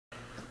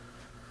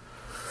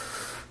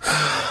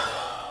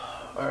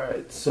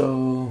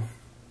So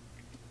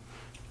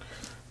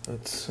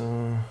that's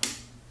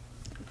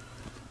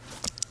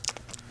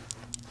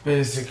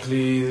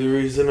basically the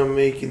reason I'm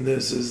making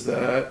this is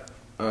that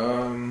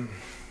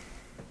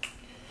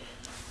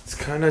it's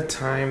kind of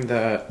time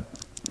that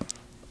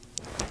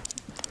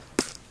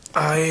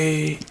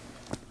I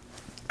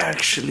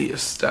actually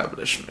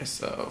establish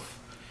myself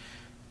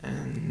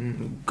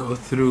and go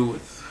through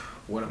with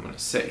what I'm gonna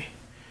say.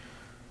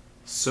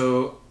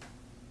 So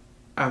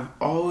I've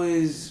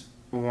always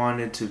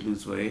wanted to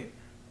lose weight.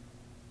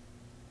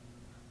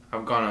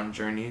 I've gone on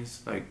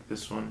journeys like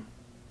this one,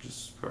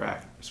 just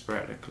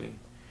sporadically,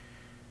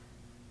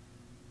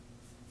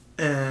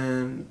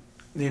 and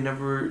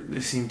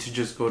they seem to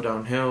just go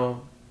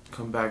downhill,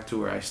 come back to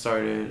where I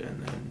started,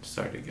 and then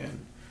start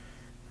again,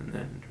 and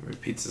then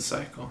repeats the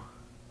cycle.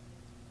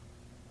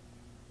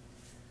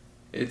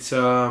 It's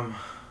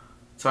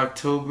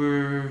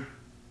October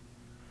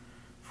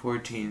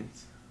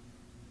 14th.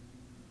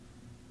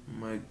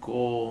 My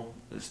goal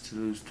is to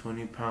lose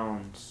 20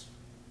 pounds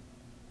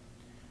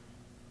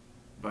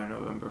by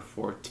November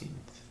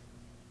 14th.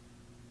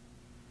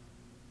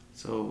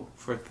 So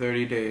for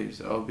 30 days,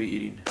 I'll be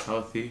eating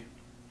healthy.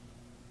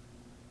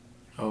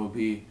 I will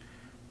be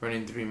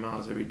running 3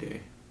 miles every day.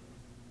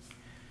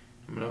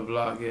 I'm gonna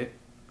vlog it.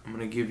 I'm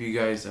gonna give you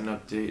guys an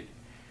update.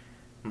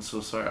 I'm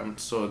so sorry, I'm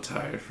so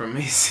tired from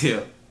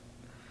ACL.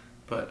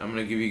 But I'm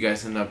gonna give you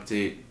guys an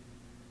update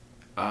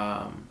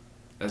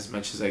as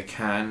much as I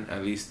can,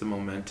 at least the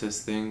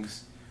momentous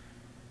things.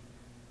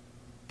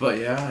 But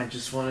yeah, I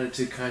just wanted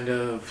to kind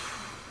of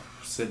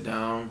sit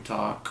down,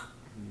 talk,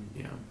 and,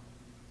 yeah,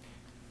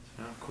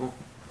 cool.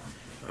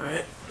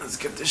 Alright, let's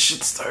get this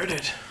shit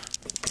started.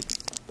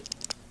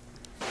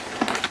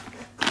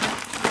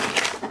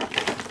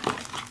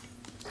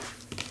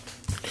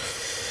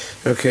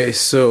 Okay,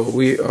 so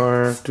we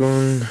are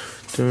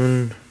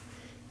doing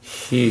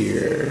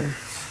here.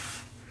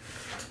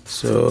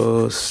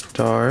 So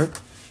start,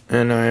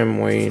 and I am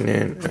weighing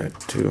in at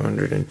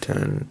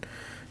 210.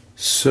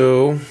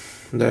 So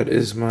that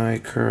is my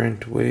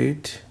current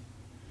weight,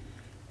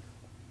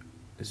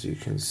 as you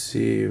can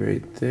see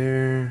right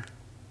there.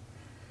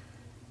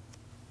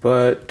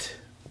 But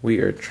we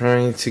are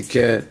trying to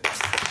get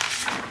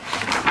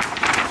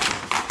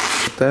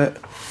that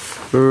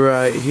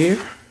right here.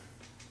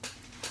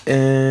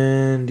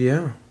 And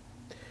yeah.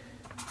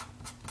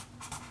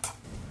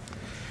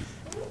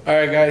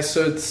 Alright guys,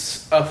 so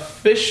it's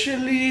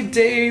officially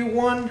day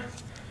 1,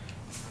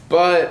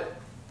 but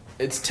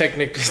it's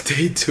technically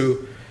day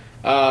 2.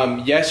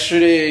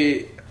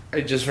 Yesterday,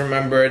 I just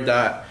remembered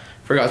that,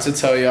 forgot to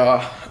tell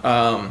y'all,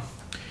 I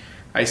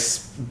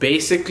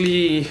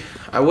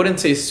wouldn't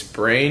say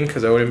sprained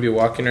because I wouldn't be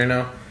walking right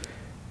now,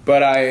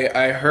 but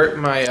I hurt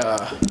my,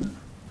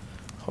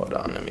 hold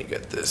on, let me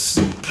get this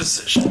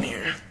position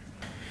here.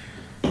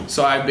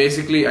 So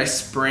I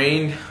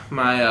sprained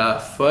my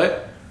foot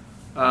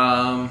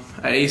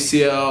at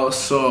ACL,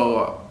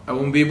 so I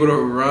won't be able to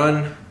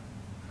run.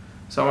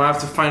 So I'm gonna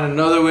have to find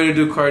another way to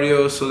do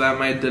cardio, so that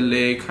might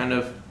delay kind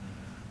of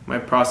my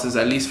process,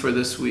 at least for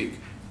this week.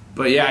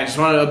 But yeah, I just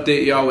wanted to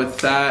update y'all with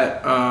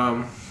that.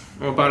 I'm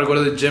about to go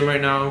to the gym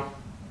right now,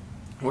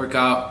 work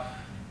out,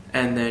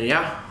 and then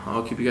yeah,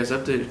 I'll keep you guys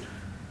updated.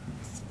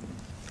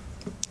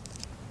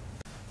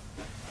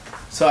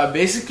 So I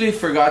basically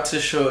forgot to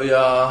show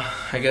y'all,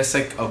 I guess,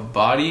 like a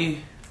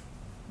body,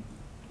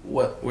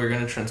 what we're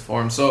gonna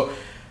transform. So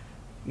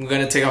I'm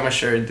gonna take off my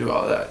shirt and do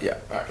all that. Yeah,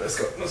 alright, let's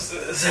go. Let's do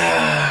this.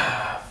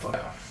 Fuck.